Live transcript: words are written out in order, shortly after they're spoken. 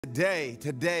Today,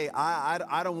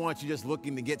 I don't want you just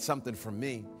looking to get something from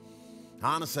me.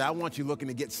 Honestly, I want you looking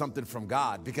to get something from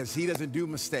God because he doesn't do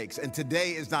mistakes. And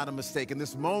today is not a mistake. And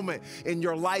this moment in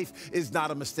your life is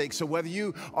not a mistake. So whether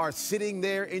you are sitting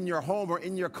there in your home or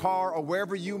in your car or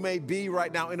wherever you may be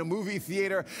right now in a movie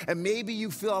theater, and maybe you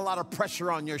feel a lot of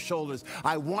pressure on your shoulders,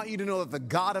 I want you to know that the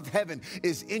God of heaven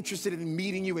is interested in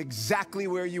meeting you exactly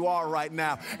where you are right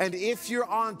now. And if you're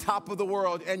on top of the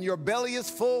world and your belly is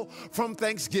full from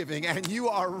Thanksgiving and you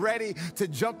are ready to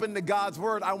jump into God's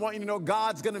word, I want you to know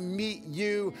God's going to meet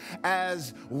you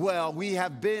as well. We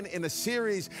have been in a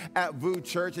series at VU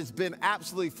Church. It's been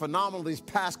absolutely phenomenal these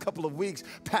past couple of weeks.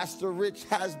 Pastor Rich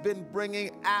has been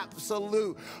bringing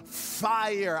absolute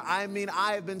fire. I mean,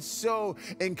 I have been so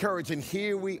encouraged. And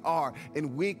here we are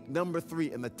in week number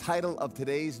 3. And the title of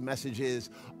today's message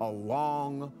is A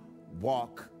Long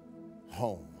Walk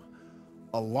Home.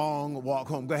 A long walk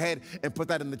home. Go ahead and put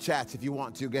that in the chats if you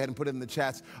want to. Go ahead and put it in the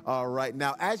chats right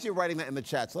now. As you're writing that in the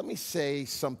chats, let me say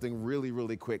something really,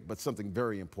 really quick, but something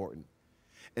very important.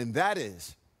 And that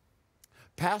is,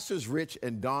 Pastors Rich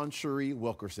and Dawn Cherie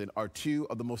Wilkerson are two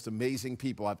of the most amazing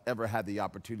people I've ever had the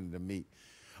opportunity to meet.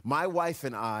 My wife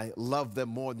and I love them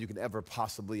more than you can ever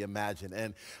possibly imagine.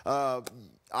 And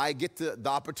I get the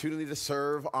opportunity to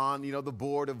serve on, the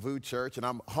board of VU Church, and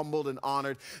I'm humbled and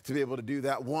honored to be able to do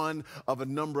that. One of a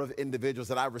number of individuals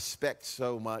that I respect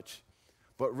so much.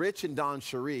 But Rich and Dawn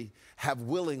Cherie have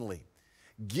willingly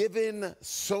given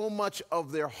so much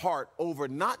of their heart over,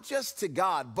 not just to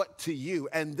God, but to you.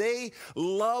 And they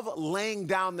love laying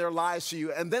down their lives to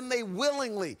you. And then they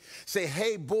willingly say,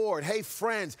 hey, board, hey,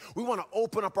 friends, we want to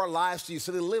open up our lives to you.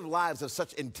 So they live lives of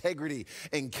such integrity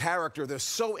and character. They're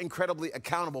so incredibly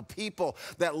accountable people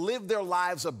that live their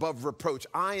lives above reproach.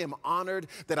 I am honored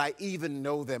that I even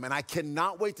know them. And I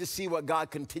cannot wait to see what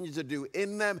God continues to do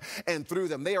in them and through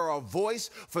them. They are a voice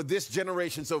for this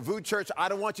generation. So VU Church, I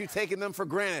don't want you taking them for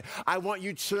granted. I want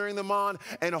you cheering them on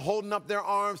and holding up their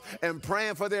arms and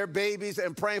praying for their babies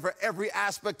and praying for every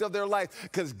aspect of their life,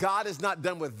 because God is not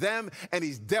done with them and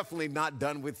he's definitely not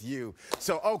done with you.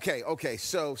 So, okay.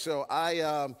 So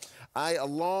I a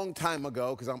long time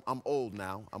ago, because I'm old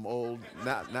now. I'm old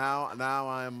now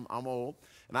I'm old,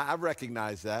 and I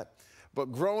recognize that.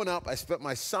 But growing up, I spent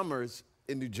my summers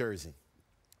in New Jersey.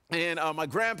 And my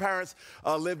grandparents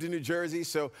lived in New Jersey,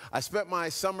 so I spent my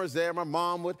summers there. My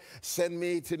mom would send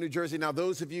me to New Jersey. Now,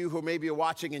 those of you who maybe are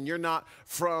watching and you're not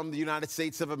from the United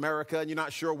States of America and you're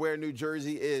not sure where New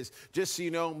Jersey is, just so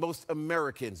you know, most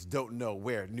Americans don't know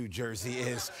where New Jersey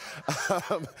is.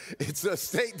 It's a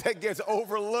state that gets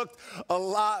overlooked a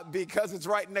lot because it's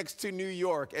right next to New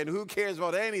York, and who cares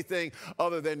about anything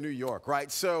other than New York, right?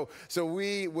 So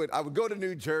I would go to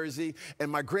New Jersey,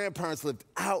 and my grandparents lived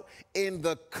out in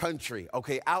the country,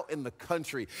 out in the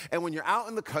country. And when you're out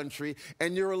in the country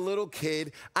and you're a little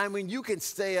kid, I mean, you can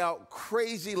stay out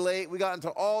crazy late. We got into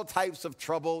all types of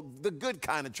trouble, the good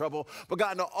kind of trouble, but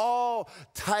got into all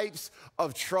types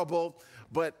of trouble.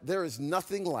 But there is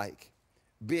nothing like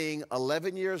being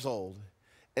 11 years old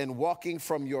and walking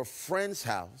from your friend's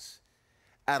house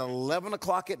at 11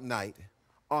 o'clock at night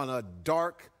on a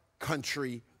dark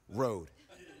country road.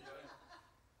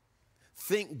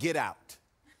 Think Get Out.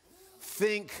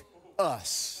 Think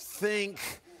Us. Think,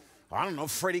 I don't know,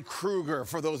 Freddy Krueger,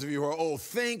 for those of you who are old.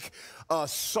 Think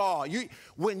Saw.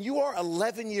 When you are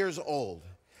 11 years old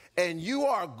and you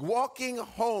are walking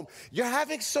home, you're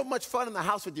having so much fun in the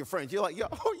house with your friends. You're like,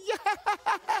 oh, yeah.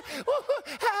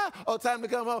 Oh, time to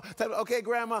come home. Okay,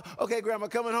 grandma,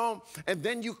 coming home. And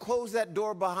then you close that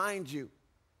door behind you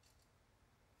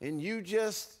and you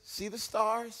just see the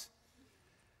stars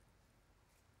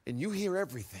and you hear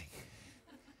everything.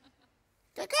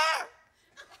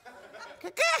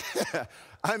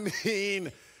 I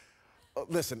mean,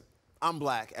 listen, I'm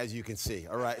black, as you can see,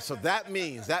 all right? So that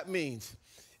means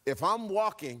if I'm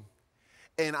walking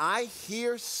and I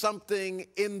hear something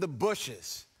in the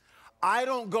bushes, I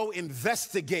don't go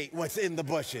investigate what's in the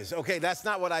bushes, okay? That's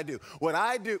not what I do. What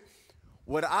I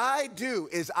do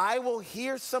is I will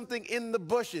hear something in the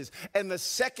bushes, and the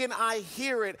second I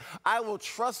hear it, I will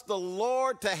trust the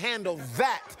Lord to handle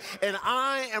that, and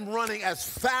I am running as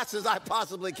fast as I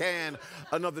possibly can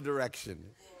another direction.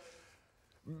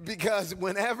 Because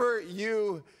whenever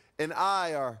you and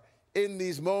I are in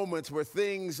these moments where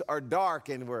things are dark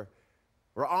and we're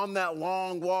on that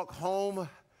long walk home,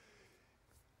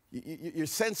 you're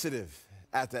sensitive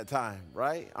at that time,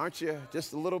 right? Aren't you?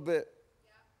 Just a little bit.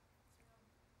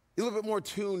 You're a little bit more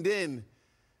tuned in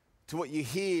to what you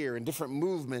hear and different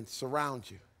movements around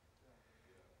you.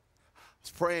 I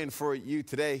was praying for you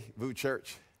today, VU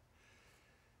Church.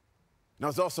 And I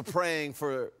was also praying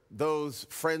for those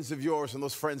friends of yours and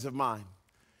those friends of mine,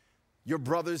 your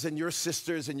brothers and your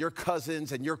sisters and your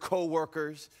cousins and your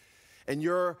coworkers and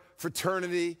your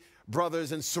fraternity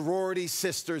brothers and sorority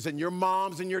sisters and your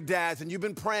moms and your dads, and you've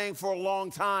been praying for a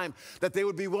long time that they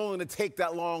would be willing to take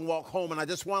that long walk home. And I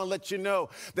just want to let you know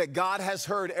that God has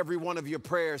heard every one of your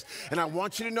prayers, and I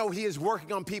want you to know he is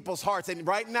working on people's hearts. And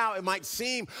right now it might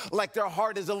seem like their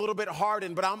heart is a little bit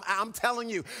hardened, but I'm telling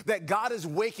you that God is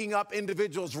waking up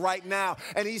individuals right now,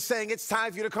 and he's saying it's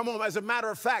time for you to come home. As a matter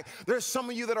of fact, there's some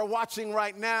of you that are watching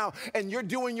right now, and you're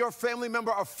doing your family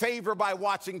member a favor by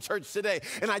watching church today.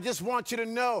 And I just want you to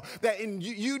know that in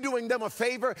you doing them a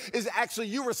favor is actually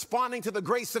you responding to the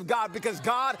grace of God, because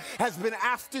God has been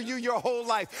after you your whole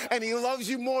life, and he loves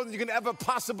you more than you can ever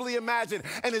possibly imagine,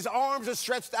 and his arms are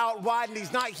stretched out wide, and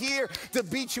he's not here to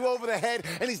beat you over the head,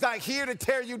 and he's not here to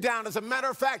tear you down. As a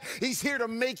matter of fact, he's here to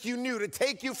make you new, to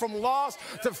take you from lost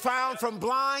to found, from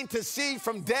blind to see,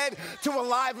 from dead to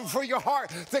alive, and for your heart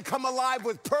to come alive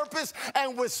with purpose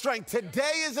and with strength.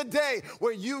 Today is a day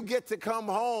where you get to come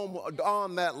home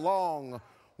on that long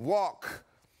walk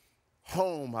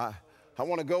home. I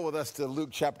want to go with us to Luke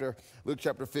chapter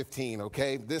 15,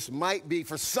 okay? This might be,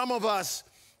 for some of us,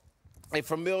 a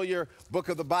familiar book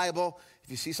of the Bible.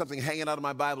 If you see something hanging out of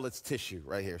my Bible, it's tissue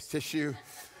right here. It's tissue.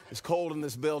 It's cold in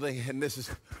this building, and this is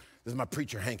my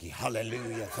preacher hanky.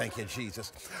 Hallelujah. Thank you,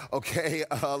 Jesus. Okay,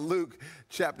 Luke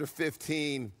chapter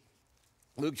 15.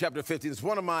 Luke chapter 15 is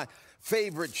one of my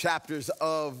favorite chapters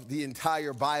of the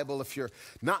entire Bible. If you're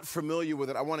not familiar with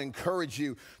it, I want to encourage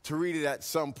you to read it at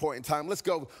some point in time. Let's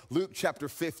go Luke chapter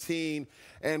 15,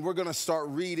 and we're going to start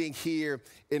reading here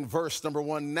in verse number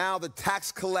 1. Now the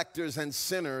tax collectors and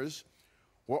sinners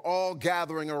were all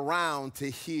gathering around to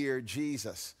hear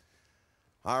Jesus.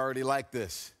 I already like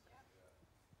this.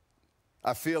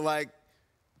 I feel like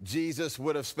Jesus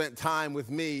would have spent time with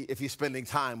me if he's spending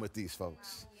time with these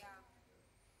folks.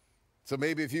 So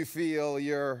maybe if you feel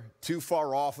you're too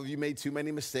far off, if you made too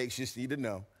many mistakes, you just need to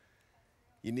know.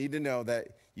 You need to know that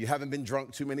you haven't been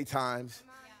drunk too many times.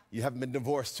 You haven't been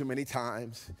divorced too many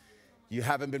times. You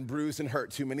haven't been bruised and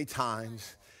hurt too many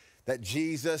times. That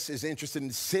Jesus is interested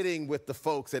in sitting with the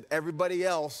folks that everybody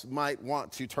else might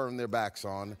want to turn their backs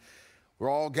on.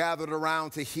 We're all gathered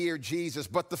around to hear Jesus.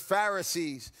 But the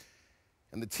Pharisees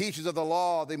and the teachers of the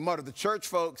law, they muttered. The church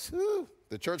folks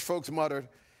muttered,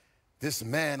 "This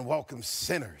man welcomes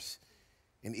sinners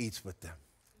and eats with them."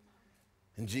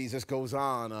 And Jesus goes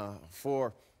on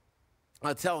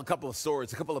I'll tell a couple of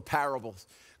stories, a couple of parables.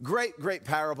 Great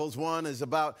parables. One is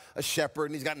about a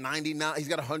shepherd, and he's got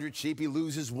 100 sheep. He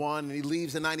loses one, and he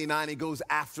leaves the 99. He goes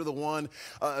after the one.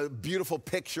 A beautiful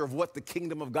picture of what the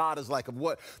kingdom of God is like, of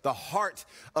what the heart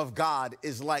of God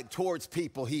is like towards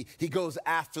people. He goes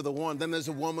after the one. Then there's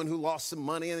a woman who lost some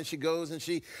money, and then she goes and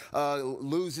she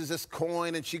loses this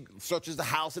coin, and she searches the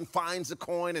house and finds the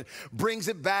coin and brings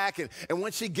it back. And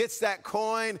when she gets that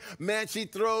coin, man, she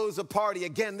throws a party.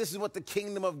 Again, this is what the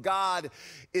kingdom of God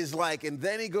is like. And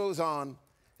then he goes on,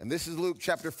 and this is Luke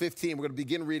chapter 15. We're going to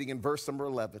begin reading in verse number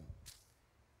 11.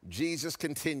 Jesus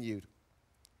continued,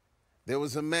 "There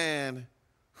was a man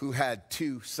who had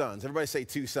 2 sons. Everybody say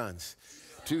 2 sons.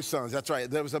 2 sons, that's right.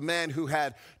 There was a man who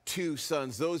had 2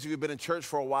 sons. Those of you who have been in church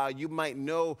for a while, you might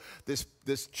know this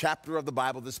chapter of the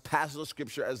Bible, this passage of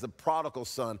scripture as the prodigal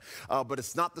son. But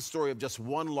it's not the story of just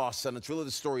one lost son. It's really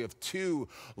the story of 2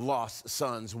 lost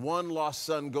sons. One lost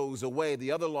son goes away.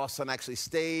 The other lost son actually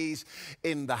stays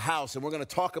in the house. And we're going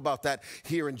to talk about that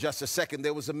here in just a second.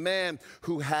 There was a man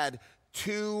who had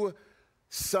 2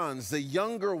 sons. The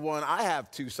younger one, I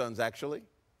have 2 sons actually,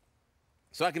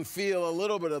 so I can feel a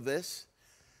little bit of this.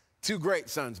 2 great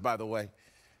sons, by the way.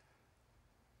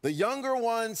 The younger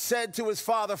one said to his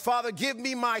father, "Father, give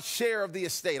me my share of the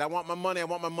estate. I want my money. I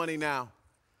want my money now.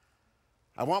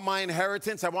 I want my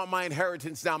inheritance. I want my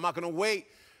inheritance now. I'm not going to wait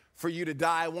for you to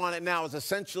die. I want it now." It's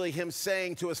essentially him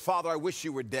saying to his father, "I wish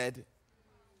you were dead.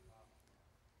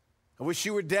 I wish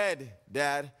you were dead,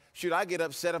 Dad. Shoot, I get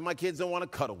upset if my kids don't want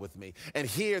to cuddle with me." And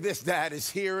here this dad is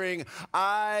hearing,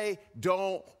 "I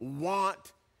don't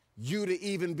want you to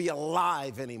even be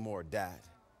alive anymore, Dad.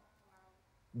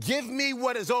 Give me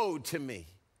what is owed to me.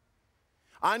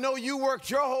 I know you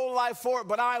worked your whole life for it,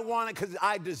 but I want it because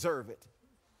I deserve it."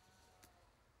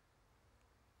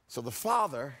 So the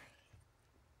father,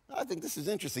 I think this is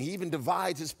interesting, he even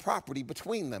divides his property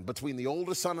between them, between the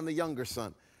older son and the younger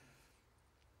son.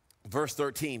 Verse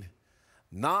 13,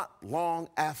 not long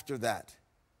after that,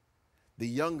 the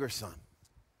younger son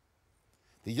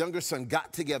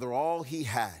got together all he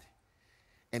had,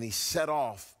 and he set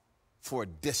off for a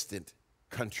distant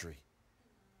country.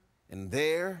 And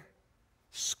there,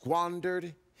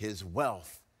 squandered his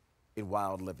wealth in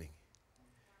wild living.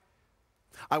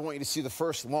 I want you to see the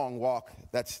first long walk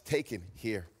that's taken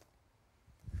here.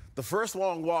 The first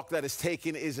long walk that is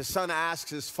taken is the son asks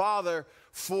his father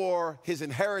for his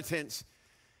inheritance.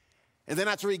 And then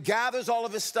after he gathers all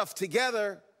of his stuff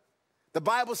together, the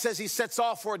Bible says he sets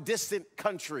off for a distant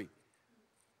country.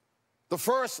 The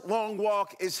first long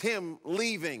walk is him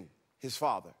leaving his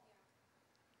father.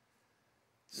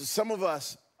 So some of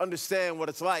us understand what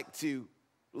it's like to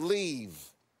leave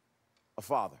a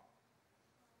father,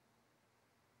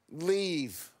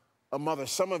 leave a mother.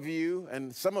 Some of you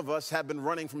and some of us have been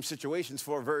running from situations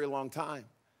for a very long time.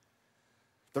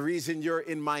 The reason you're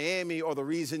in Miami or the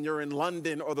reason you're in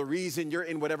London or the reason you're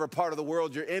in whatever part of the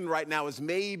world you're in right now is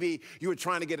maybe you were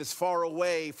trying to get as far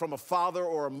away from a father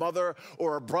or a mother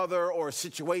or a brother or a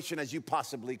situation as you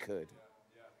possibly could.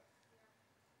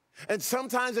 And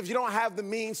sometimes if you don't have the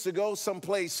means to go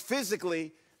someplace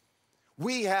physically,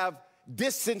 we have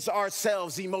distanced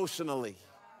ourselves emotionally.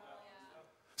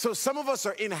 So some of us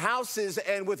are in houses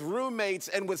and with roommates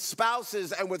and with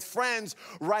spouses and with friends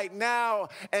right now,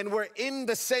 and we're in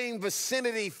the same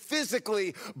vicinity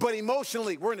physically, but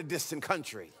emotionally, we're in a distant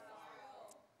country.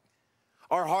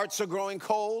 Our hearts are growing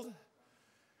cold.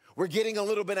 We're getting a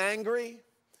little bit angry.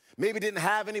 Maybe didn't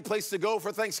have any place to go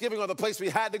for Thanksgiving, or the place we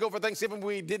had to go for Thanksgiving,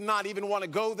 we did not even want to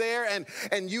go there.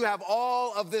 And you have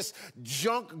all of this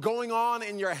junk going on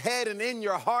in your head and in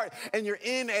your heart, and you're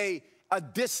in a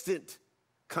distant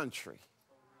country.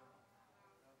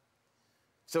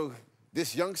 So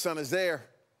this young son is there,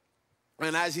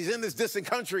 and as he's in this distant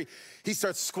country, he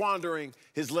starts squandering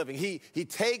his living. He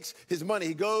takes his money.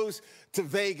 He goes to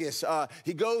Vegas.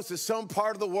 He goes to some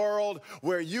part of the world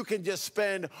where you can just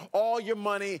spend all your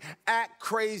money, act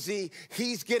crazy.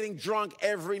 He's getting drunk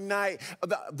every night.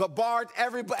 The bar,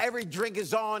 every drink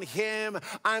is on him.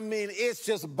 I mean, it's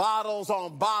just bottles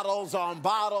on bottles on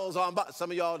bottles on bottles. Some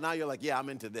of y'all now you're like, yeah, I'm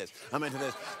into this. I'm into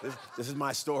this. This is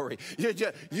my story.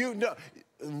 You know,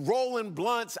 rolling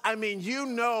blunts. I mean, you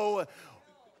know.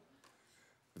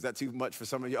 Is that too much for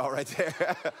some of y'all right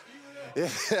there?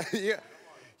 Yeah.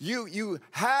 You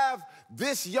have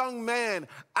this young man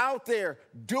out there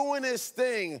doing his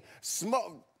thing,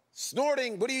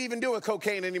 snorting. What do you even do with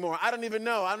cocaine anymore? I don't even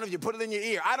know. I don't know if you put it in your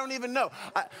ear. I don't even know.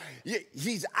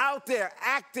 He's out there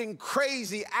acting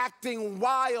crazy, acting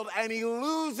wild, and he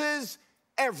loses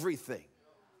everything.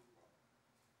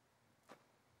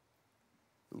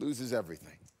 He loses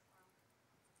everything.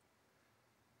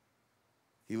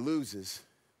 He loses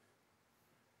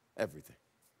everything.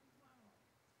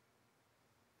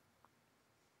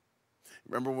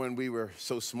 Remember when we were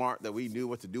so smart that we knew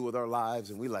what to do with our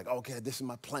lives, and we like, okay, this is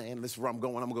my plan. This is where I'm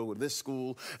going. I'm going to go to this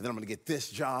school, and then I'm going to get this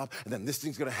job, and then this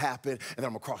thing's going to happen, and then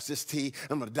I'm going to cross this T, and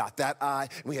I'm going to dot that I.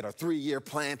 And we had our 3-year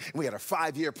plan, and we had our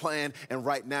 5-year plan, and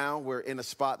right now we're in a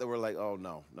spot that we're like, oh,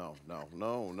 no.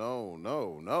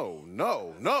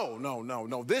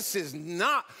 This is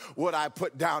not what I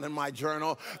put down in my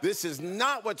journal. This is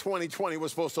not what 2020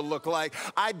 was supposed to look like.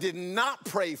 I did not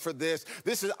pray for this.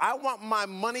 I want my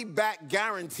money back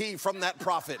guarantee from that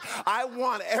prophet. I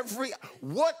want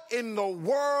what in the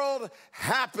world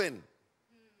happened?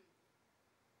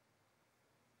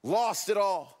 Lost it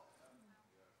all.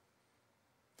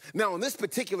 Now, in this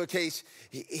particular case,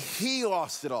 he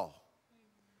lost it all.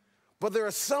 But there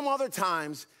are some other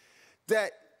times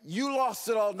that you lost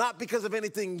it all, not because of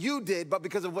anything you did, but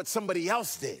because of what somebody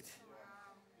else did.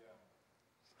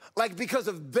 Like because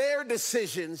of their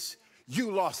decisions,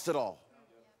 you lost it all.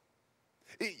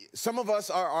 Some of us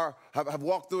have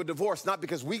walked through a divorce, not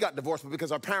because we got divorced, but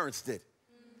because our parents did.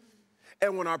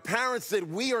 And when our parents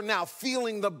did, we are now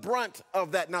feeling the brunt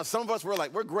of that. Now, some of us were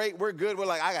like, we're great, we're good. We're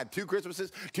like, I got 2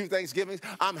 Christmases, 2 Thanksgivings.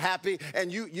 I'm happy.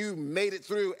 And you made it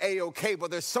through A-okay. But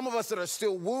there's some of us that are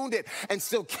still wounded and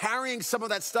still carrying some of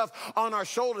that stuff on our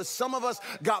shoulders. Some of us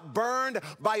got burned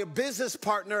by a business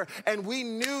partner, and we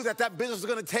knew that business was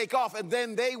going to take off. And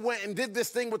then they went and did this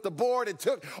thing with the board and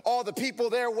took all the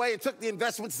people their way and took the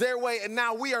investments their way. And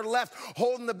now we are left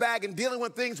holding the bag and dealing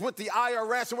with things with the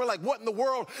IRS. And we're like, what in the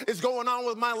world is going on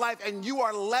with my life? And you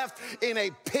are left in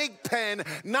a pig pen,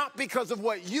 not because of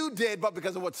what you did, but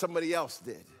because of what somebody else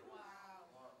did. Wow.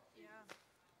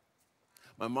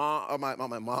 Yeah.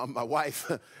 My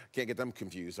wife, can't get them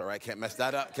confused, all right? Can't mess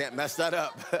that up.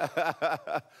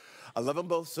 I love them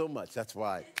both so much, that's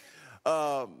why.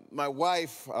 My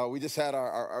wife, we just had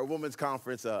our women's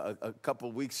conference a couple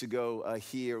of weeks ago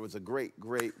here. It was a great,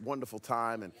 wonderful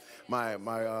time. And my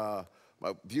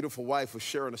beautiful wife was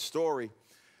sharing a story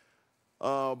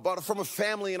but from a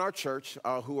family in our church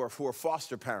who are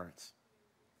foster parents.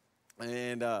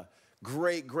 And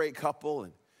great couple.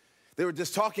 And they were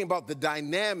just talking about the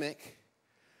dynamic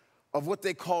of what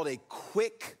they called a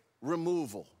quick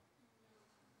removal.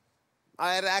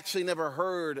 I had actually never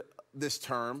heard this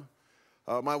term.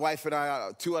 My wife and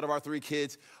I, 2 out of our 3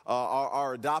 kids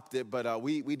are adopted, but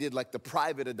we did like the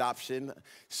private adoption.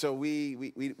 So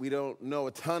we don't know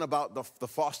a ton about the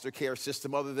foster care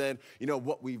system other than,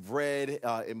 what we've read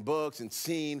in books and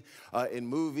seen in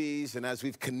movies. And as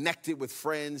we've connected with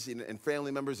friends and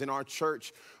family members in our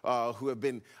church who have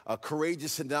been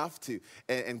courageous enough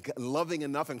and loving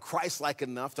enough and Christ-like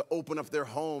enough to open up their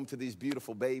home to these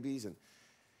beautiful babies.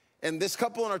 And this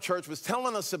couple in our church was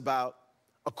telling us about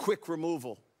a quick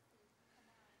removal.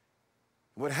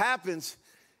 What happens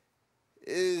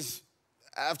is,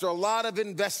 after a lot of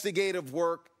investigative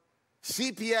work,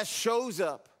 CPS shows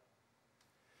up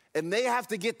and they have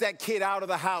to get that kid out of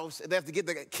the house, and they have to get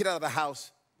the kid out of the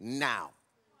house now.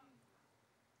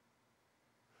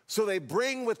 So they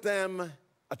bring with them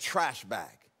a trash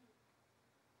bag.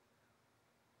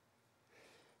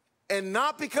 And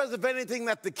not because of anything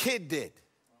that the kid did,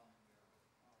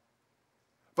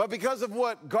 but because of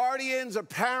what guardians or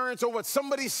parents or what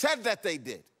somebody said that they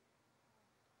did.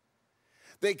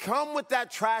 They come with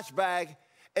that trash bag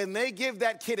and they give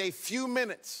that kid a few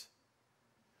minutes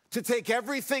to take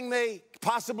everything they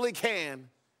possibly can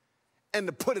and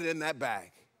to put it in that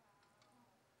bag.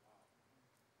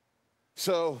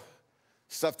 So,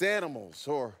 stuffed animals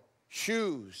or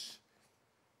shoes.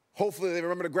 Hopefully they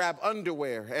remember to grab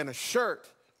underwear and a shirt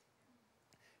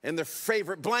and their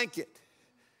favorite blanket.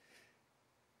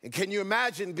 And can you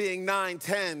imagine being 9,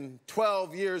 10,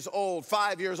 12 years old,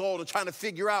 5 years old, and trying to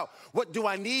figure out, what do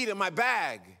I need in my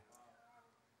bag?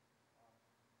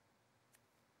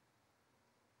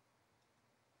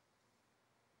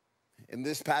 In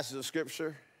this passage of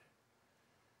scripture,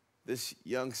 this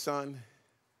young son,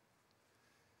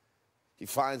 he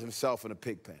finds himself in a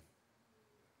pig pen.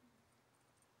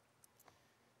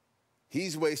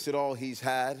 He's wasted all he's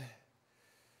had.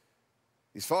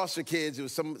 These foster kids, it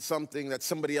was something that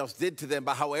somebody else did to them,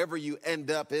 but however you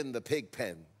end up in the pig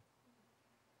pen.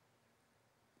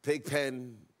 Pig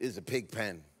pen is a pig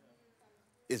pen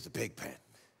is a pig pen.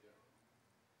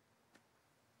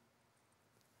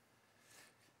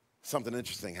 Something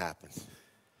interesting happens.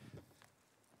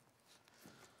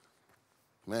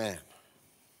 Man.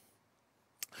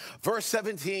 Verse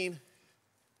 17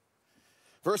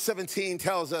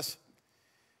 tells us,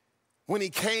 when he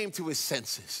came to his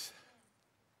senses.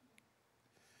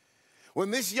 When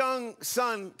this young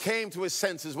son came to his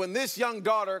senses, when this young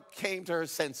daughter came to her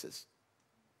senses,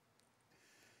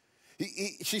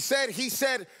 he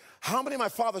said, how many of my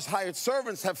father's hired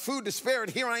servants have food to spare,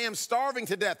 and here I am starving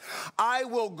to death? I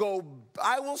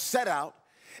will set out,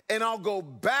 and I'll go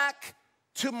back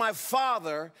to my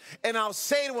father, and I'll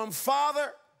say to him,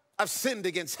 Father, I've sinned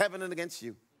against heaven and against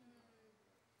you.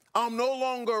 I'm no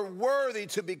longer worthy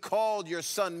to be called your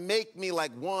son. Make me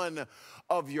like one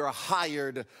of your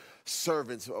hired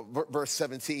servants. Verse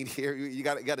 17 here, you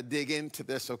got to dig into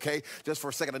this, okay? Just for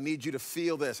a second, I need you to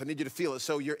feel this. I need you to feel it.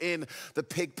 So you're in the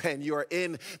pig pen. You are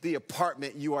in the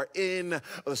apartment. You are in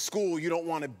the school you don't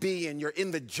want to be in. You're in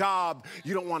the job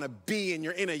you don't want to be in.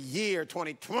 You're in a year,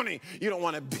 2020, you don't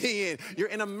want to be in. You're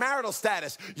in a marital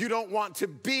status you don't want to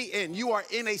be in. You are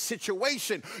in a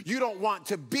situation you don't want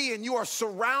to be in. You are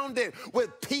surrounded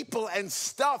with people and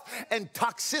stuff and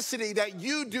toxicity that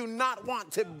you do not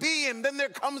want to be in. Then there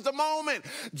comes the moment,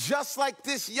 just like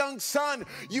this young son,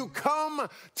 you come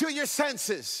to your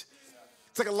senses.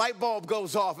 It's like a light bulb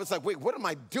goes off. It's like, wait, what am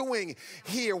I doing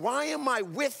here? Why am I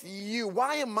with you?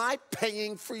 Why am I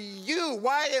paying for you?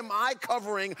 Why am I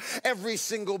covering every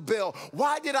single bill?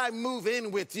 Why did I move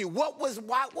in with you? What was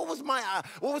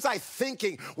I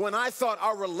thinking when I thought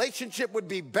our relationship would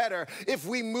be better if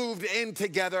we moved in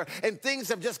together, and things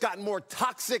have just gotten more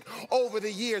toxic over the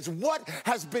years? What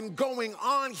has been going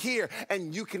on here?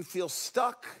 And you can feel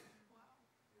stuck.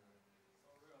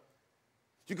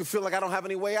 You can feel like I don't have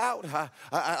any way out.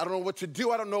 I don't know what to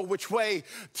do. I don't know which way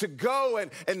to go.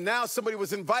 And now somebody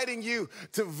was inviting you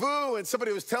to VOO, and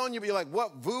somebody was telling you, but you're like,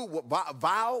 what, VOO, what,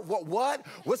 vow, what?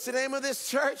 What's the name of this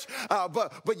church?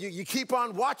 But you keep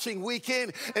on watching week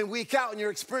in and week out, and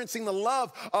you're experiencing the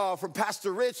love from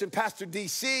Pastor Rich and Pastor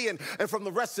DC and from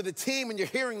the rest of the team, and you're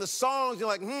hearing the songs. You're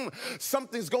like,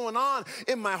 something's going on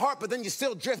in my heart. But then you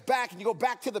still drift back, and you go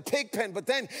back to the pig pen, but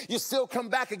then you still come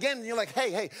back again, and you're like,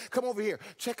 hey, come over here.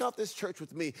 check out this church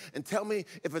with me and tell me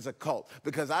if it's a cult,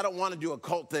 because I don't want to do a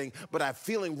cult thing, but I'm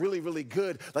feeling really, really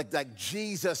good. Like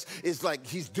Jesus is like,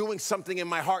 he's doing something in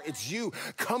my heart. It's you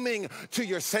coming to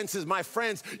your senses. My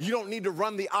friends, you don't need to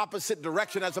run the opposite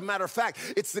direction. As a matter of fact,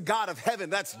 it's the God of heaven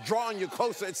that's drawing you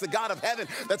closer. It's the God of heaven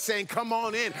that's saying, come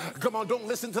on in. Come on, don't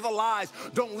listen to the lies.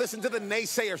 Don't listen to the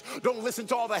naysayers. Don't listen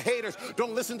to all the haters.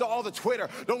 Don't listen to all the Twitter.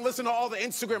 Don't listen to all the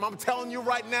Instagram. I'm telling you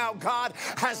right now, God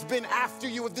has been after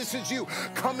you. If this is you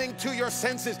coming to your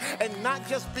senses, and not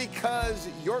just because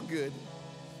you're good,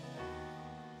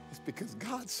 it's because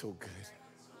God's so good.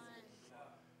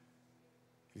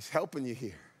 He's helping you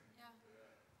here.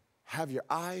 Have your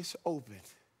eyes open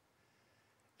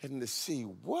and to see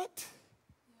what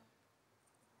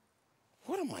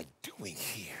am I doing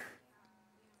here?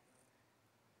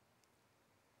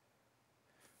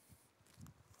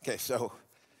 Okay, so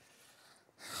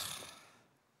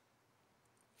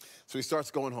he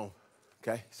starts going home,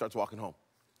 okay? He starts walking home.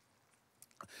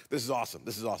 This is awesome.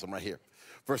 This is awesome right here.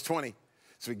 Verse 20.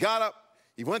 So he got up,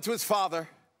 he went to his father,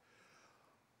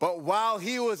 but while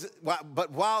he was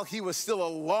still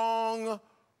a long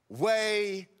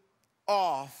way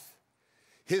off,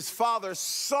 his father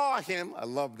saw him, I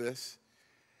love this,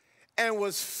 and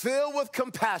was filled with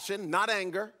compassion, not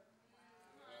anger,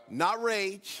 not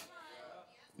rage,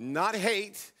 not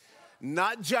hate,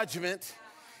 not judgment.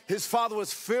 His father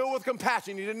was filled with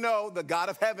compassion. You didn't know the God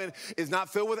of heaven is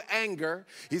not filled with anger.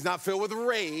 He's not filled with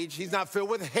rage. He's not filled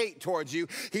with hate towards you.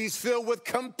 He's filled with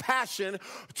compassion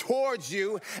towards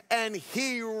you. And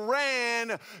he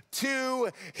ran to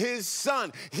his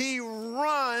son. He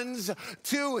runs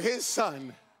to his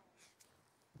son.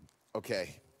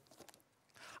 Okay.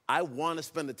 I want to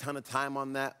spend a ton of time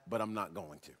on that, but I'm not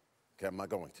going to. Okay, I'm not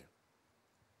going to.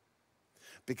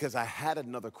 Because I had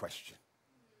another question.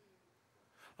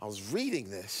 I was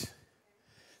reading this,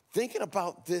 thinking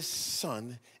about this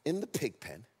son in the pig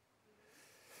pen,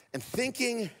 and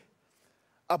thinking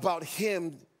about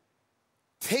him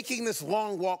taking this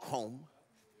long walk home,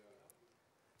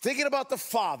 thinking about the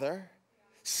father,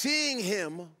 seeing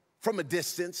him from a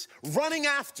distance, running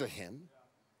after him.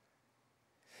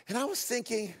 And I was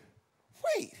thinking,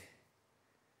 wait,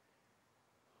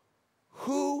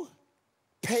 who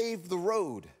paved the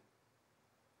road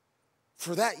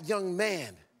for that young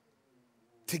man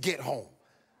to get home?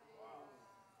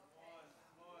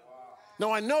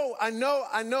 Now, I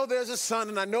know there's a son,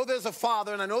 and I know there's a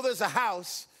father, and I know there's a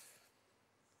house,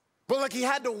 but like he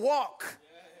had to walk.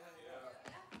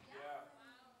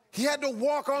 He had to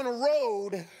walk on a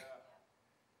road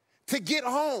to get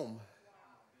home.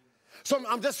 So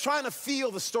I'm just trying to feel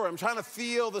the story. I'm trying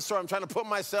to put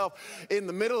myself in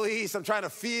the Middle East. I'm trying to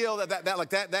feel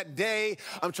that day.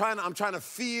 I'm trying to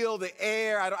feel the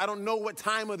air. I don't know what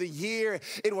time of the year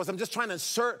it was. I'm just trying to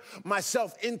insert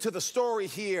myself into the story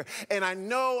here. And I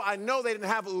know they didn't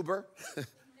have Uber.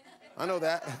 I know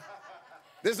that.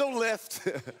 There's no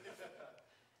Lyft.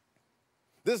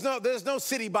 There's no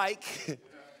city bike.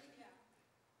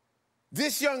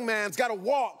 This young man's got to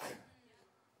walk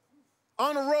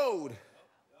on a road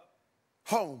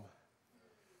home.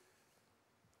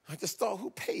 I just thought,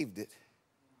 who paved it?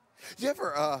 You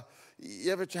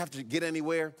ever have to get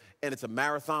anywhere and it's a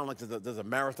marathon, like there's a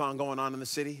marathon going on in the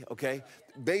city, okay?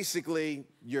 Basically,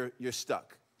 you're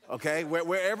stuck, okay?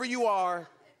 Wherever you are,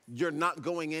 you're not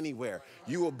going anywhere.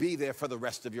 You will be there for the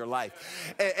rest of your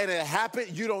life. And it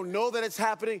happened, you don't know that it's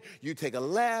happening. You take a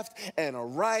left and a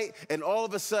right, and all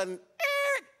of a sudden,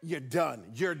 you're done.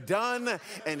 You're done.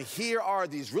 And here are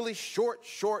these really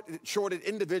shorted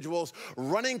individuals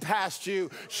running past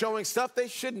you, showing stuff they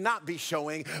should not be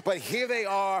showing, but here they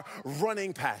are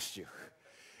running past you.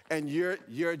 And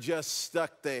you're just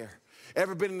stuck there.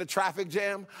 Ever been in a traffic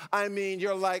jam? I mean,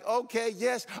 you're like, okay,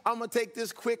 yes, I'm gonna take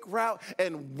this quick route,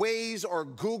 and Waze or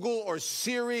Google or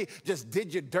Siri just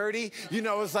did you dirty. You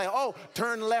know, it's like, oh,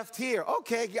 turn left here.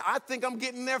 Okay, I think I'm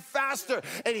getting there faster.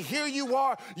 And here you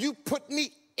are, you put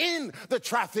me in the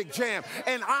traffic jam,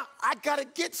 and I gotta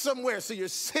get somewhere. So you're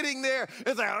sitting there,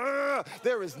 it's like, ugh.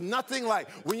 There is nothing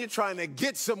like when you're trying to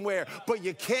get somewhere, but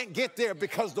you can't get there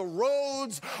because the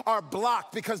roads are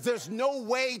blocked, because there's no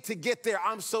way to get there.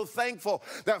 I'm so thankful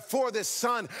that for this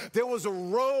son, there was a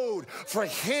road for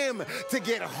him to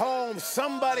get home.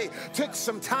 Somebody took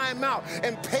some time out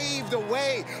and paved a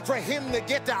way for him to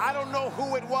get there. I don't know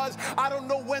who it was. I don't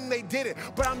know when they did it,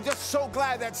 but I'm just so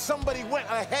glad that somebody went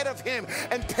ahead of him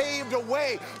and paved a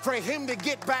way for him to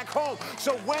get back home.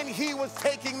 So when he was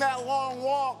taking that long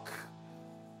walk,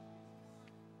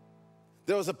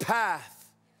 there was a path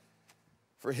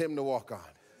for him to walk on.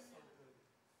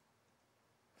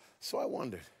 So I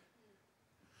wondered,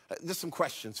 Just some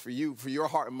questions for you, for your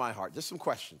heart and my heart. Just some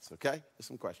questions, okay? Just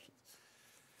some questions.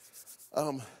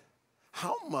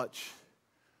 How much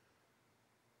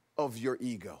of your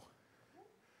ego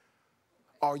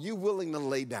are you willing to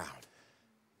lay down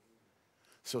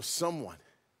so someone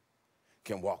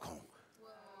can walk home?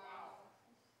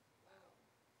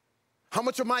 How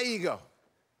much of my ego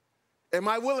am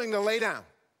I willing to lay down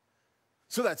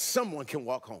so that someone can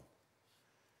walk home?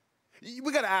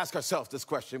 We got to ask ourselves this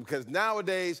question, because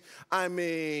nowadays, I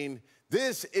mean,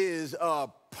 this is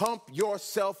pump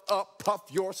yourself up,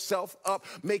 puff yourself up,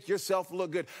 make yourself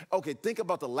look good. Okay, think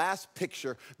about the last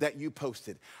picture that you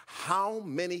posted. How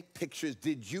many pictures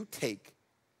did you take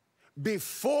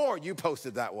before you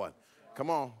posted that one? Come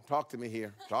on, talk to me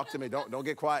here. Talk to me. Don't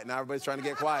get quiet. Now everybody's trying to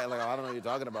get quiet. Like, I don't know what you're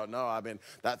talking about. No, I mean,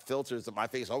 that filters, my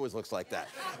face always looks like that.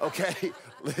 Okay,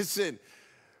 listen,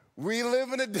 we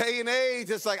live in a day and age.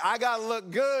 It's like, I got to look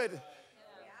good.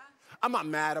 I'm not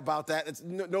mad about that. It's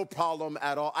no problem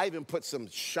at all. I even put some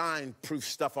shine-proof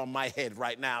stuff on my head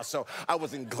right now, so I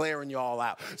wasn't glaring you all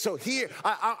out. So here,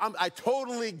 I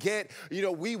totally get,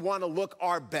 we want to look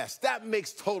our best. That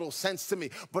makes total sense to me.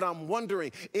 But I'm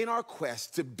wondering, in our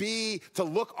quest to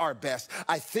look our best,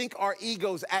 I think our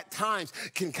egos at times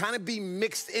can kind of be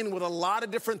mixed in with a lot of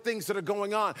different things that are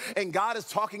going on. And God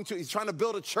is he's trying to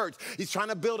build a church. He's trying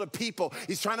to build a people.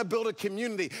 He's trying to build a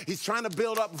community. He's trying to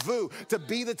build up VOO to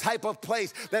be the type of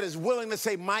place that is willing to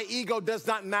say, my ego does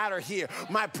not matter here.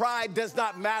 My pride does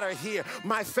not matter here.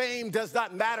 My fame does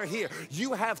not matter here.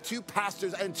 You have two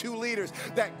pastors and two leaders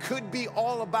that could be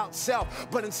all about self,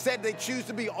 but instead they choose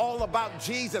to be all about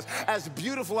Jesus. As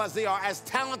beautiful as they are, as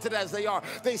talented as they are,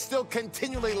 they still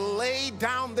continually lay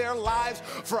down their lives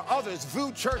for others.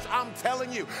 VOO Church, I'm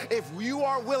telling you, if you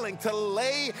are willing to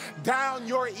lay down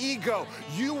your ego,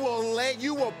 you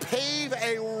will pave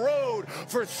a road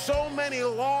for so many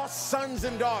lost sons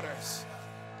and daughters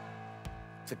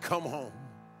to come home.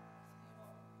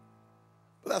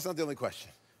 But that's not the only question.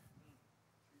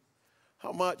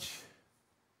 How much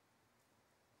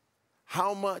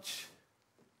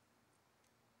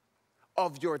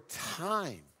of your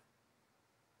time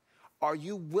are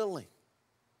you willing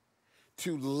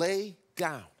to lay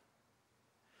down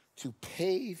to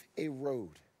pave a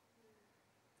road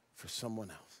for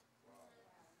someone else?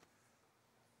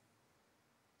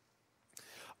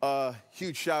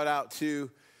 Huge shout out to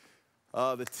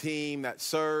the team that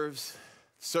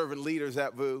servant leaders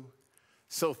at VOO.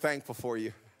 So thankful for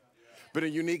you. Been a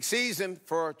unique season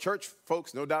for church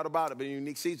folks, no doubt about it. Been a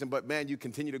unique season, but man, you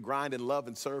continue to grind and love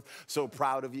and serve. So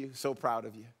proud of you, so proud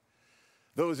of you.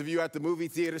 Those of you at the movie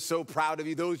theater, so proud of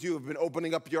you. Those of you who have been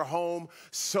opening up your home,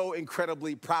 so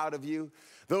incredibly proud of you.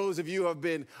 Those of you who have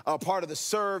been a part of the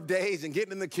serve days and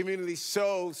getting in the community,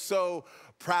 so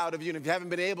proud of you. And if you haven't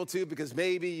been able to, because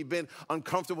maybe you've been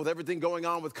uncomfortable with everything going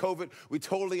on with COVID, we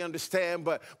totally understand.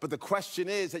 But the question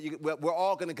is that we're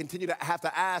all going to continue to have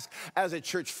to ask as a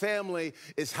church family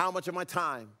is, how much of my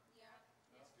time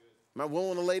am I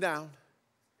willing to lay down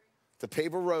to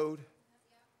pave a road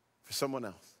for someone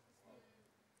else?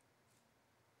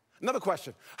 Another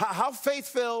question, how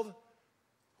faith-filled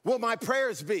will my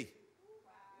prayers be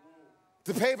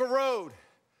to pave a road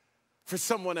for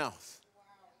someone else?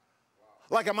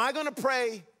 Like, am I going to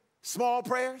pray small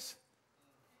prayers?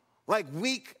 Like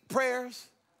weak prayers?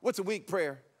 What's a weak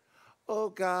prayer? Oh,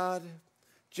 God,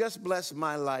 just bless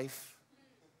my life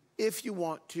if you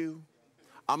want to.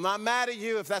 I'm not mad at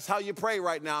you if that's how you pray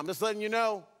right now. I'm just letting you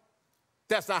know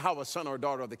that's not how a son or a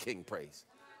daughter of the King prays.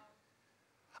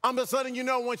 I'm just letting you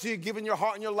know, once you've given your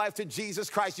heart and your life to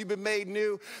Jesus Christ, you've been made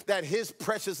new, that his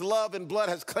precious love and blood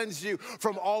has cleansed you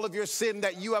from all of your sin,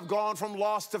 that you have gone from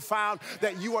lost to found,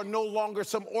 that you are no longer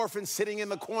some orphan sitting in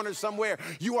the corner somewhere.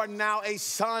 You are now a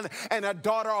son and a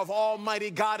daughter of Almighty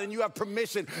God, and you have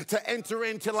permission to enter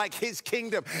into like his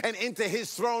kingdom and into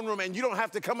his throne room, and you don't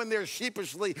have to come in there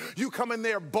sheepishly. You come in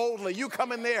there boldly. You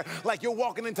come in there like you're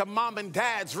walking into mom and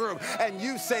dad's room, and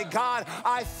you say, God,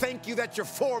 I thank you that you're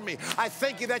for me. I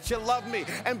thank you that you love me,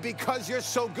 and because you're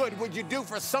so good, would you do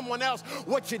for someone else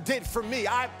what you did for me?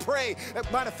 I pray.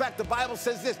 Matter of fact, the Bible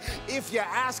says this: if you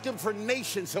ask him for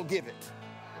nations, he'll give it.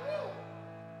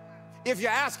 If you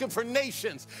ask him for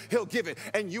nations, he'll give it.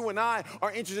 And you and I are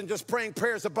interested in just praying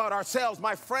prayers about ourselves.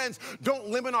 My friends, don't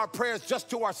limit our prayers just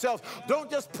to ourselves. Don't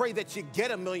just pray that you get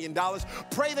 $1 million.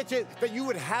 Pray that you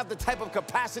would have the type of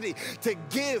capacity to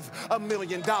give $1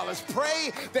 million.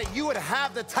 Pray that you would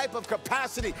have the type of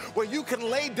capacity where you can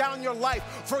lay down your life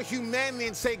for humanity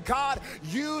and say, God,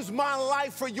 use my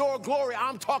life for your glory.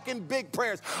 I'm talking big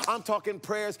prayers. I'm talking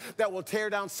prayers that will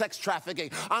tear down sex trafficking.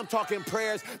 I'm talking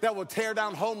prayers that will tear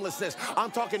down homelessness. this.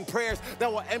 I'm talking prayers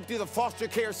that will empty the foster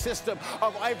care system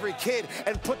of every kid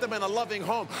and put them in a loving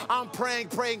home. I'm praying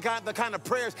God, the kind of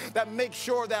prayers that make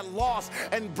sure that loss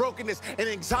and brokenness and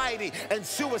anxiety and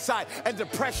suicide and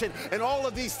depression and all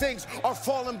of these things are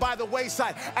falling by the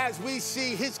wayside as we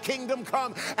see his kingdom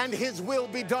come and his will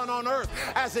be done on earth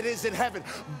as it is in heaven.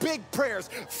 Big prayers,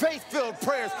 faith-filled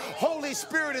prayers, Holy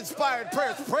Spirit-inspired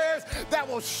prayers, prayers that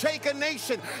will shake a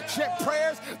nation,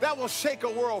 prayers that will shake a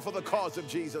world for the cause of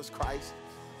Jesus Christ.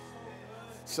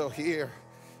 So here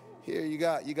you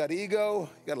got ego,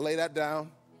 you got to lay that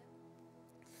down.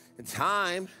 And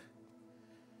time,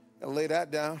 got to lay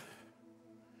that down.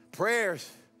 Prayers,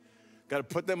 got to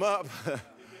put them up.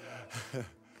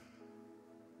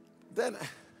 Then,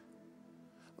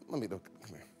 let me look.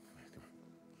 Come here.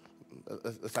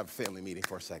 Let's have a family meeting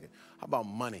for a second. How about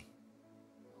money?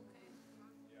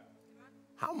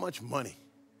 How much money?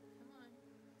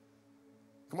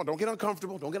 Come on, don't get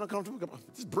uncomfortable. Don't get uncomfortable. Come on,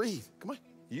 just breathe. Come on,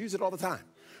 you use it all the time.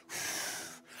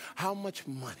 How much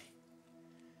money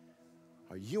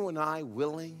are you and I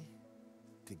willing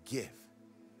to give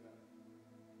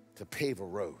to pave a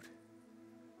road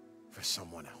for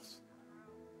someone else?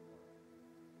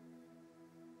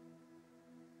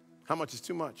 How much is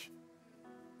too much?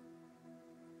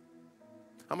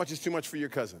 How much is too much for your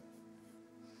cousin?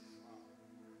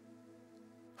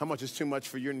 How much is too much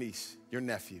for your niece, your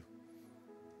nephew,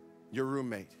 your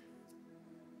roommate?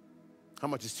 How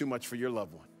much is too much for your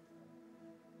loved one?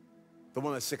 The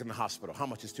one that's sick in the hospital, how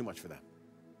much is too much for them?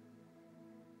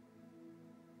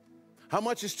 How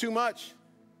much is too much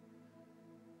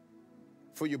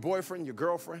for your boyfriend, your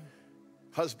girlfriend,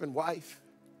 husband, wife?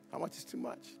 How much is too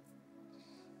much?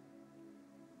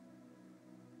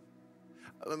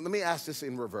 Let me ask this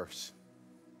in reverse.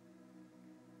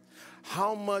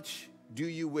 How much do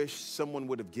you wish someone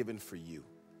would have given for you?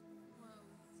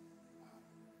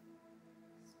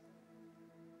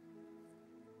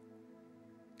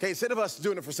 Okay, instead of us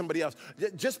doing it for somebody else,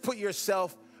 just put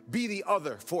yourself, be the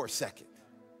other for a second.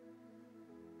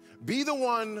 Be the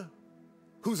one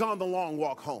who's on the long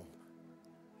walk home.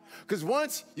 Because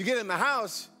once you get in the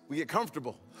house, we get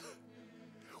comfortable.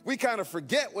 We kind of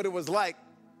forget what it was like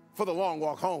for the long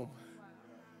walk home.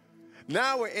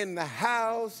 Now we're in the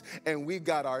house and we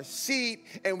got our seat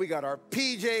and we got our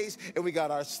PJs and we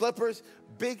got our slippers.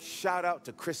 Big shout out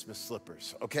to Christmas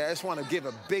slippers, okay? I just want to give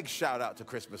a big shout out to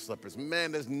Christmas slippers.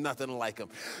 Man, there's nothing like them.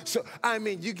 So, I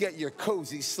mean, you get your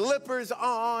cozy slippers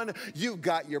on, you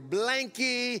got your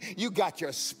blankie, you got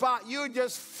your spot. You're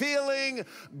just feeling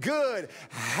good,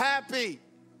 happy.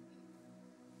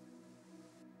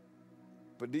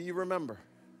 But do you remember?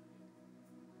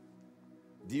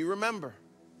 Do you remember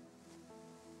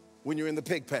when you're in the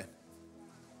pig pen?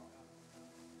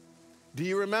 Do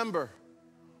you remember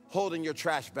holding your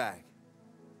trash bag?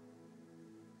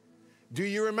 Do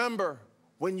you remember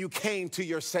when you came to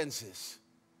your senses?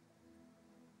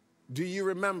 Do you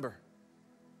remember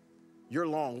your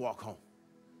long walk home?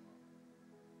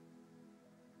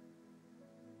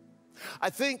 I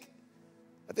think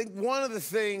one of the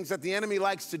things that the enemy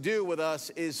likes to do with us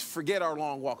is forget our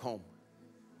long walk home.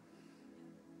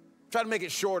 Try to make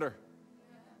it shorter.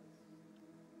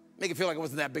 Make it feel like it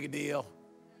wasn't that big a deal.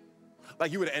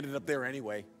 Like you would have ended up there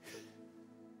anyway.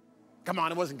 Come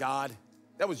on, it wasn't God.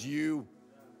 That was you.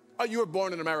 Oh, you were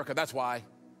born in America, that's why.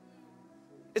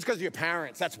 It's because of your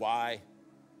parents, that's why.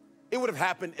 It would have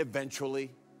happened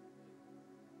eventually.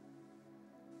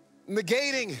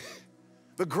 Negating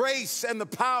the grace and the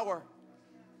power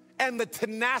and the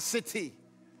tenacity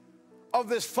of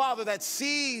this father that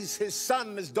sees his son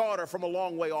and his daughter from a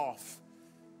long way off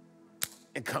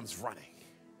and comes running.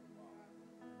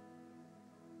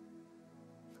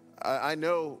 I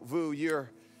know, Vu,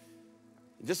 you're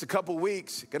in just a couple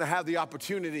weeks going to have the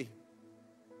opportunity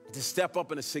to step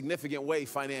up in a significant way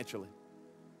financially.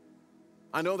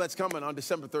 I know that's coming on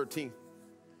December 13th.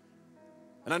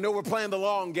 And I know we're playing the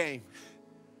long game.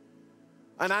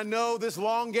 And I know this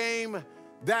long game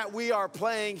that we are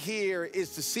playing here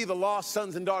is to see the lost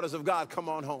sons and daughters of God come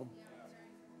on home.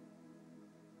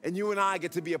 And you and I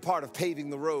get to be a part of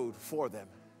paving the road for them.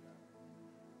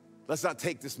 Let's not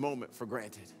take this moment for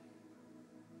granted.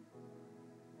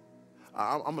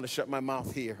 I'm going to shut my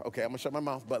mouth here. Okay, I'm going to shut my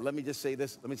mouth, but let me just say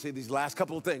this. Let me say these last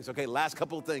couple of things, okay? Last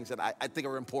couple of things that I think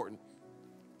are important.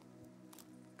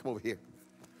 Come over here.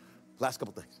 Last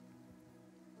couple of things.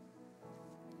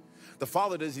 The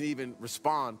father doesn't even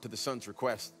respond to the son's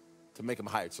request to make him a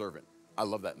hired servant. I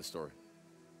love that in the story.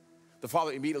 The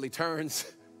father immediately turns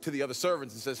to the other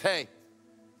servants and says, hey,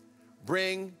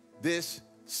 bring this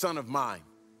son of mine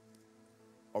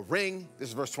a ring. This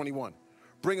is verse 21.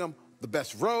 Bring him the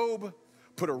best robe.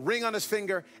 put a ring on his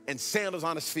finger and sandals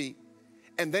on his feet.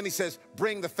 And then he says,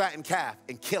 bring the fattened calf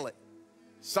and kill it.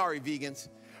 Sorry, vegans.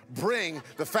 Bring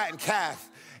the fattened calf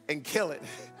and kill it.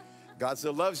 God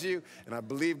still loves you, and I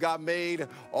believe God made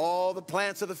all the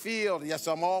plants of the field. Yes,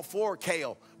 I'm all for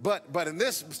kale. But in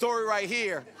this story right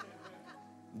here,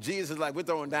 Jesus is like, we're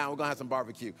throwing down, we're going to have some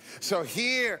barbecue. So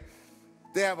here,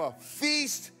 they have a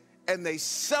feast, and they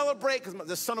celebrate, because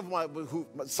the son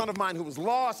of mine who was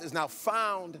lost is now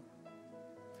found.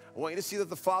 I want you to see that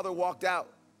the father walked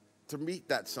out to meet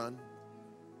that son.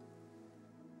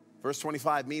 Verse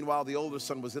 25, meanwhile, the older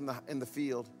son was in the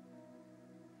field.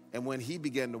 And when he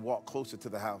began to walk closer to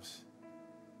the house,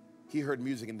 he heard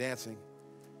music and dancing.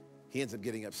 He ends up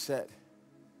getting upset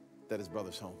that his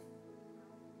brother's home.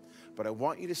 But I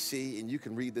want you to see, and you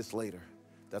can read this later,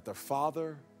 that the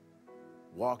father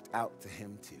walked out to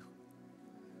him too.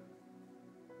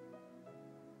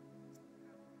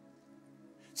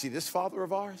 See, this father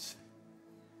of ours,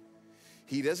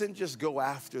 he doesn't just go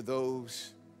after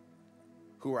those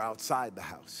who are outside the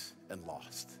house and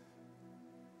lost.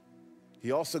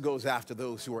 He also goes after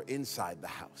those who are inside the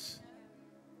house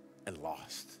and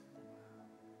lost.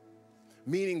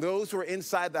 Meaning those who are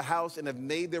inside the house and have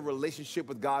made their relationship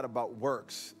with God about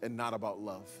works and not about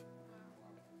love.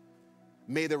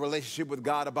 Made their relationship with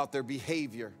God about their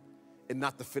behavior and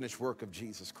not the finished work of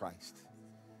Jesus Christ.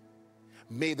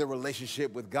 Made their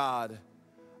relationship with God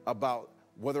about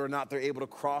whether or not they're able to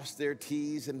cross their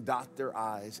T's and dot their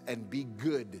I's and be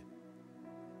good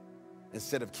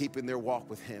instead of keeping their walk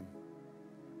with him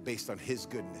based on his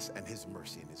goodness and his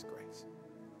mercy and his grace.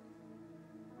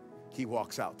 He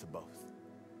walks out to both.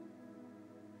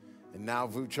 And now,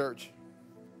 VOO Church,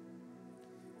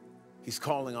 he's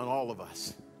calling on all of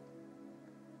us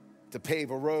to pave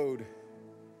a road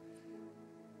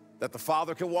that the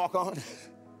Father can walk on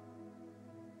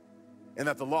and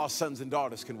that the lost sons and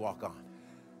daughters can walk on.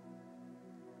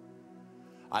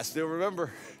 I still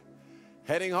remember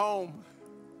heading home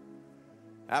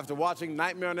after watching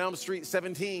Nightmare on Elm Street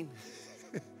 17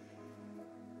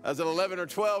 as an 11 or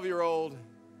 12-year-old,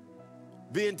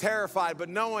 being terrified, but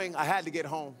knowing I had to get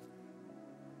home.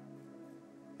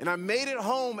 And I made it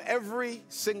home every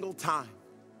single time.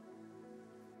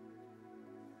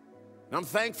 And I'm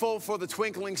thankful for the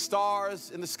twinkling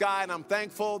stars in the sky, and I'm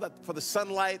thankful for the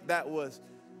sunlight that was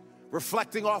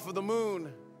reflecting off of the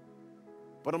moon.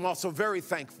 But I'm also very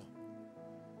thankful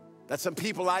that some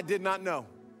people I did not know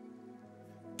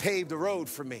paved the road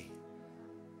for me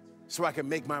so I can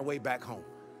make my way back home.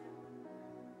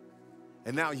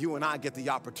 And now you and I get the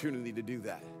opportunity to do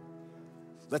that.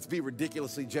 Let's be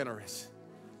ridiculously generous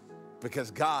because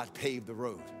God paved the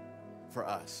road for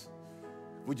us.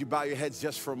 Would you bow your heads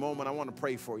just for a moment? I want to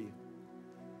pray for you.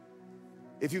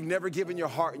 If you've never given your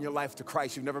heart and your life to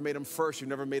Christ, you've never made him first, you've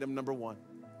never made him number one.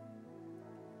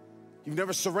 You've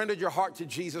never surrendered your heart to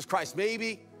Jesus Christ.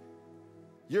 Maybe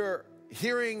you're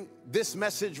hearing this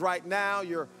message right now,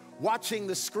 you're watching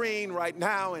the screen right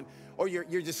now, or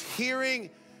you're just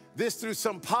hearing this through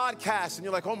some podcast, and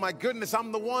you're like, oh my goodness,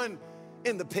 I'm the one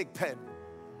in the pig pen.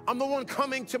 I'm the one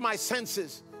coming to my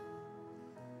senses.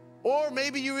 Or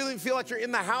maybe you really feel like you're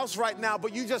in the house right now,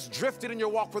 but you just drifted in your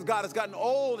walk with God. It's gotten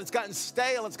old, it's gotten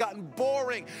stale, it's gotten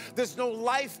boring. There's no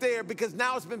life there because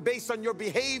now it's been based on your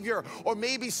behavior or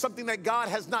maybe something that God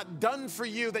has not done for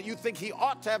you that you think he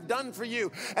ought to have done for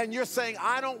you. And you're saying,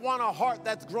 I don't want a heart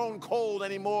that's grown cold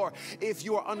anymore. If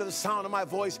you are under the sound of my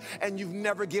voice and you've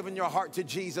never given your heart to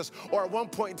Jesus, or at one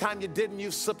point in time you did and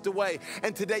you slipped away,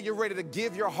 and today you're ready to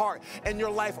give your heart and your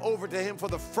life over to him for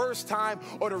the first time,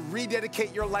 or to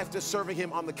rededicate your life to serving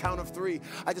him, on the count of 3,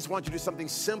 I just want you to do something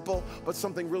simple, but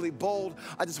something really bold.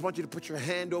 I just want you to put your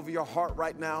hand over your heart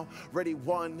right now. Ready?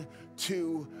 1,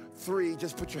 2, 3.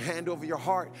 Just put your hand over your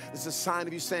heart. It's a sign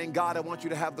of you saying, God, I want you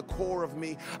to have the core of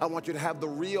me. I want you to have the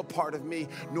real part of me.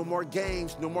 No more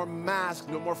games, no more masks,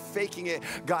 no more faking it.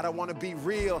 God, I want to be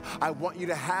real. I want you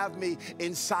to have me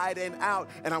inside and out.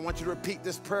 And I want you to repeat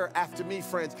this prayer after me,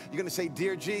 friends. You're going to say,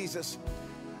 Dear Jesus,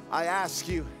 I ask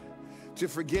you to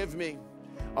forgive me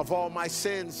of all my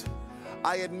sins.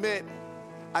 I admit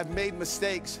I've made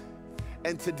mistakes,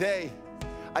 and today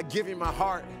I give you my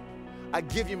heart. I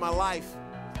give you my life.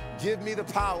 Give me the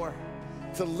power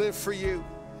to live for you.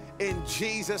 In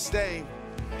Jesus' name,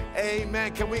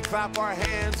 amen. Can we clap our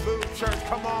hands, VOO Church?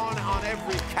 Come on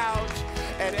every couch,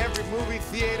 at every movie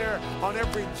theater, on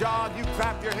every job, you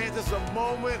clap your hands. It's a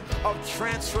moment of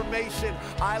transformation.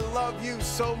 I love you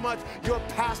so much. Your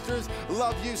pastors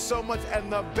love you so much,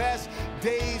 and the best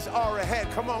days are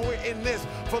ahead. Come on, we're in this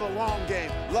for the long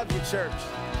game. Love you, church.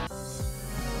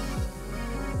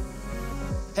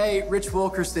 Hey, Rich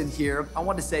Wilkerson here. I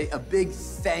want to say a big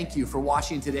thank you for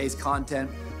watching today's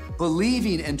content,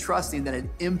 believing and trusting that it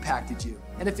impacted you.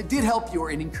 And if it did help you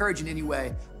or encourage in any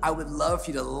way, I would love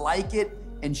for you to like it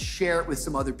and share it with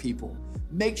some other people.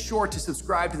 Make sure to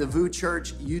subscribe to the VOO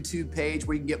Church YouTube page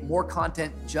where you can get more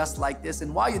content just like this.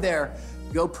 And while you're there,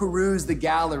 go peruse the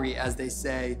gallery, as they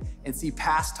say, and see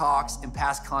past talks and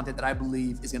past content that I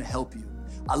believe is going to help you.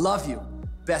 I love you.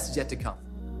 Best is yet to come.